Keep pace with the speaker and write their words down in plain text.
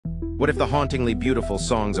What if the hauntingly beautiful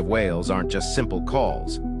songs of whales aren't just simple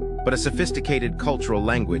calls, but a sophisticated cultural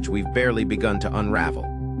language we've barely begun to unravel?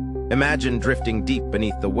 Imagine drifting deep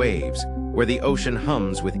beneath the waves, where the ocean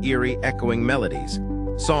hums with eerie, echoing melodies,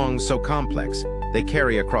 songs so complex they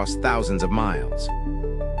carry across thousands of miles.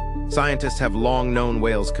 Scientists have long known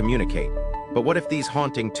whales communicate, but what if these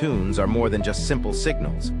haunting tunes are more than just simple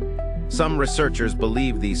signals? Some researchers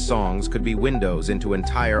believe these songs could be windows into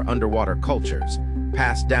entire underwater cultures,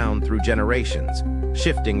 passed down through generations,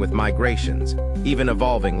 shifting with migrations, even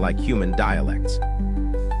evolving like human dialects.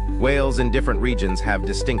 Whales in different regions have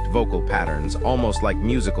distinct vocal patterns, almost like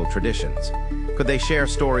musical traditions. Could they share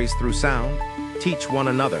stories through sound, teach one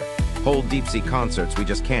another, hold deep-sea concerts we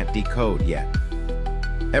just can't decode yet?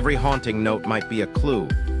 Every haunting note might be a clue,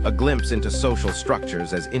 a glimpse into social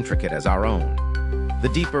structures as intricate as our own.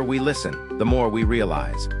 The deeper we listen, the more we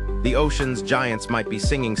realize. The ocean's giants might be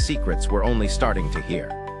singing secrets we're only starting to hear.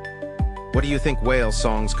 What do you think whale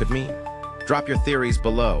songs could mean? Drop your theories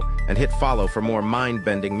below and hit follow for more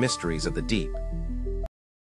mind-bending mysteries of the deep.